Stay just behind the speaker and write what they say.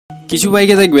কিছু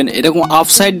বাইকে দেখবেন এরকম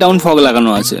আপসাইড ডাউন ফগ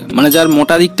লাগানো আছে, মানে যার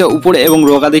মোটা দিকটা উপরে এবং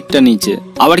রোগা দিকটা নিচে।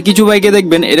 আবার কিছু বাইকে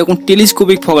দেখবেন এরকম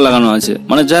টেলিস্কোপিক ফগ লাগানো আছে,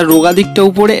 মানে যার রোগা দিকটা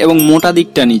উপরে এবং মোটা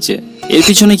দিকটা নিচে। এর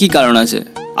পিছনে কি কারণ আছে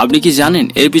আপনি কি জানেন?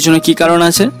 এর পিছনে কি কারণ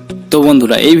আছে? তো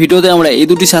বন্ধুরা, এই ভিডিওতে আমরা এই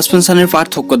দুটি সাসপেনশনের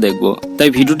পার্থক্য দেখব, তাই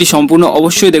ভিডিওটি সম্পূর্ণ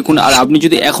অবশ্যই দেখুন। আর আপনি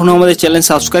যদি এখনো আমাদের চ্যানেল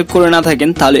সাবস্ক্রাইব করে না থাকেন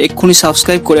তাহলে এক্ষুনি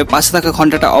সাবস্ক্রাইব করে পাশে থাকা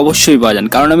ঘন্টাটা অবশ্যই বাজান,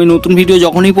 কারণ আমি নতুন ভিডিও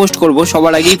যখনই পোস্ট করব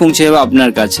সবার আগেই পৌঁছে যাবে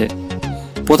আপনার কাছে।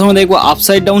 প্রথমে দেখবো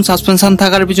আপসাইড ডাউন সাসপেনশন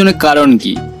থাকার পিছনে কারণ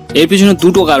কি। এর পিছনে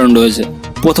দুটো কারণ রয়েছে।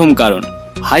 প্রথম কারণ,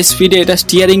 হাই স্পিডে এটা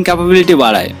স্টিয়ারিং ক্যাপাবিলিটি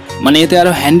বাড়ায়, মানে এতে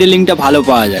আরো হ্যান্ডেলিংটা ভালো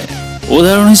পাওয়া যায়।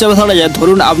 উদাহরণ হিসেবে ধরা যায়,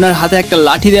 ধরুন আপনার হাতে একটা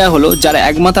লাঠি দেওয়া হলো যার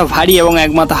এক মাথা ভারী এবং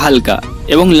এক মাথা হালকা,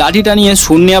 এবং লাঠিটা নিয়ে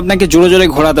শূন্যে আপনাকে জোরে জোরে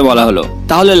ঘোরাতে বলা হলো,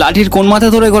 তাহলে লাঠির কোন মাথা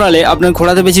ধরে ঘোরালে আপনার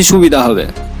ঘোরাতে বেশি সুবিধা হবে?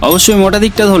 অবশ্যই মোটা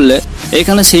দিকটা ধরলে।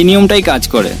 এখানে সেই নিয়মটাই কাজ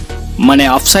করে, মানে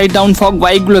আপসাইড ডাউন ফগ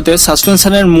বাইকগুলোতে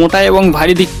সাসপেনশনের মোটা এবং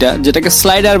ভারী দিকটা, যেটাকে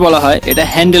স্লাইডার বলা হয়, এটা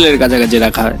হ্যান্ডেলের কাছাকাছি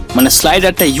রাখা হয়, মানে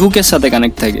স্লাইডারটা হুকের সাথে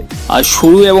কানেক্ট থাকে। আর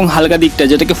সরু এবং হালকা দিকটা,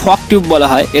 যেটাকে ফগ টিউব বলা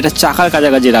হয়, এটা চাকার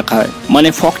কাছাকাছি রাখা হয়, মানে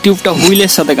ফগ টিউবটা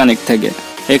হুইলের সাথে কানেক্ট থাকে।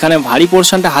 এখানে ভারী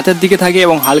পোর্শনটা হাতের দিকে থাকে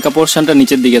এবং হালকা পোর্শনটা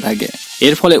নিচের দিকে থাকে।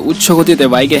 এর ফলে উচ্চ গতিতে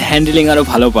বাইকের হ্যান্ডেলিং আরো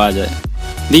ভালো পাওয়া যায়।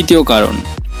 দ্বিতীয় কারণ,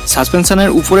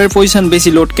 সাসপেনশনের উপরের পজিশন বেশি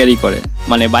লোড ক্যারি করে,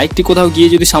 মানে বাইকটি কোথাও গিয়ে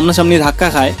যদি সামনাসামনি ধাক্কা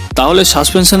খায় তাহলে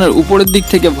সাসপেনশনের উপরের দিক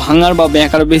থেকে ভাঙার বা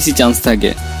বেঁকার বেশি চান্স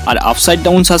থাকে। আর আপসাইড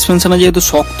ডাউন সাসপেনশনে যেহেতু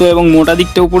শক্ত এবং মোটা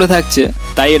দিকটা উপরে থাকছে,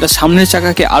 তাই এটা সামনের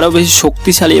চাকাকে আরো বেশি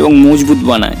শক্তিশালী এবং মজবুত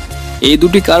বানায়। এই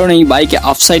দুটি কারণেই বাইকে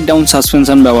আপসাইড ডাউন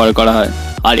সাসপেনশন ব্যবহার করা হয়,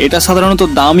 আর এটা সাধারণত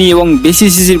দামি এবং বেশি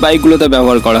সিসির বাইকগুলোতে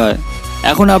ব্যবহার করা হয়।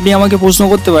 এখন আপনি আমাকে প্রশ্ন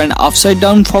করতে পারেন, আপসাইড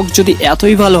ডাউন ফগ যদি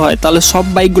এতই ভালো হয় তাহলে সব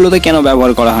বাইকগুলোতে কেন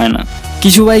ব্যবহার করা হয় না?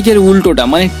 কিছু বাইকের উল্টোটা,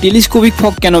 মানে টেলিস্কোপিক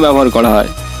ফগ কেন ব্যবহার করা হয়?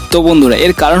 তো বন্ধুরা,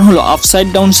 এর কারণ হলো আপসাইড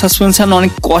ডাউন সাসপেনশন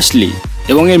অনেক কস্টলি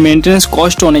এবং এর মেনটেন্যান্স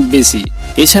কস্ট অনেক বেশি।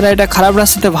 এছাড়া এটা খারাপ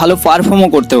রাস্তাতে ভালো পারফর্মও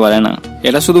করতে পারে না,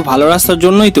 এটা শুধু ভালো রাস্তার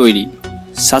জন্যই তৈরি।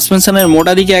 সাসপেনশনের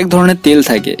মোটা দিকে এক ধরনের তেল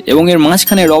থাকে এবং এর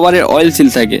মাঝখানে রবারের অয়েল সিল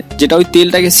থাকে, যেটা ওই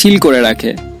তেলটাকে সিল করে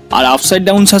রাখে। আর আপসাইড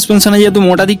ডাউন সাসপেনশনে যেহেতু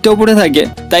মোটা দিকটা উপরে থাকে,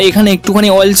 তাই এখানে একটুখানি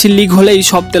অয়েল সিল লিক হলেই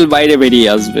সব তেল বাইরে বেরিয়ে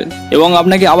আসবে এবং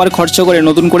আপনাকে আবার খরচা করে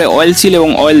নতুন করে অয়েল সিল এবং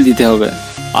অয়েল দিতে হবে।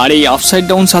 আর এই আপসাইড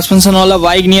ডাউন সাসপেনশনওয়ালা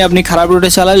বাইক নিয়ে আপনি খারাপ রোডে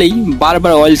চালালেই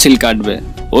বারবার অয়েল সিল কাটবে।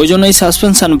 ওই জন্য এই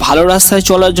সাসপেনশন ভালো রাস্তায়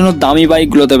চলার জন্য দামি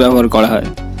বাইকগুলোতে ব্যবহার করা হয়।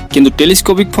 কিন্তু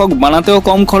টেলিস্কোপিক ফগ বানাতেও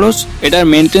কম খরচ, এটার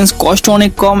মেনটেন্স কস্ট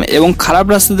অনেক কম এবং খারাপ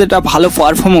রাস্তাতে এটা ভালো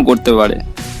পারফর্মও করতে পারে।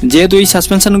 যেহেতু এই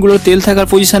সাসপেনশনগুলোর তেল থাকার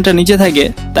পজিশনটা নিচে থাকে,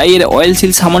 তাই এর অয়েল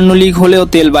সিল সামান্য লিক হলেও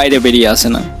তেল বাইরে বেরিয়ে আসে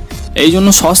না। এই জন্য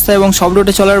সস্তা এবং সব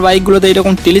রোডে চলার বাইকগুলোতে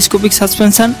এরকম টেলিস্কোপিক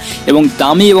সাসপেনশন এবং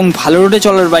দামি এবং ভালো রোডে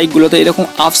চলার বাইকগুলোতে এরকম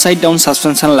আপসাইড ডাউন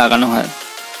সাসপেনশন লাগানো হয়।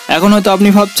 এখন হয়তো আপনি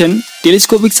ভাবছেন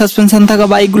টেলিস্কোপিক সাসপেনশন থাকা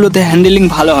বাইকগুলোতে হ্যান্ডেলিং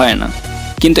ভালো হয় না,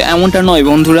 কিন্তু এমনটা নয়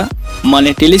বন্ধুরা। মানে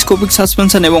টেলিস্কোপিক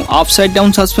সাসপেনশন এবং আপসাইড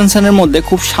ডাউন সাসপেনশনের মধ্যে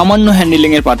খুব সামান্য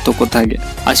হ্যান্ডেলিং এর পার্থক্য থাকে,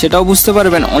 আর সেটাও বুঝতে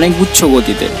পারবেন অনেক উচ্চ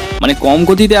গতিতে, মানে কম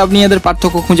গতিতে আপনি এদের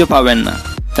পার্থক্য খুঁজে পাবেন না।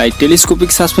 তাই টেলিস্কোপিক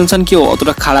সাসপেনশনকেও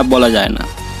অতটা খারাপ বলা যায় না।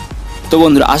 তো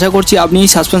বন্ধুরা, আশা করছি আপনি এই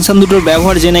সাসপেনশন দুটোর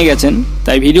ব্যবহার জেনে গেছেন।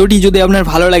 তাই ভিডিওটি যদি আপনার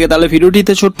ভালো লাগে তাহলে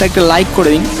ভিডিওটিতে ছোট্ট একটা লাইক করে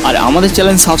দিন, আর আমাদের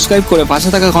চ্যানেল সাবস্ক্রাইব করে পাশে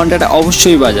থাকা ঘন্টাটা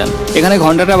অবশ্যই বাজান। এখানে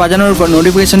ঘন্টাটা বাজানোর পর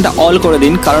নোটিফিকেশনটা অল করে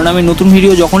দিন, কারণ আমি নতুন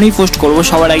ভিডিও যখনই পোস্ট করব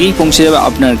সবার আগেই পৌঁছে যাবে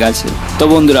আপনার কাছে। তো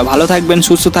বন্ধুরা, ভালো থাকবেন,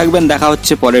 সুস্থ থাকবেন, দেখা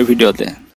হচ্ছে পরের ভিডিওতে।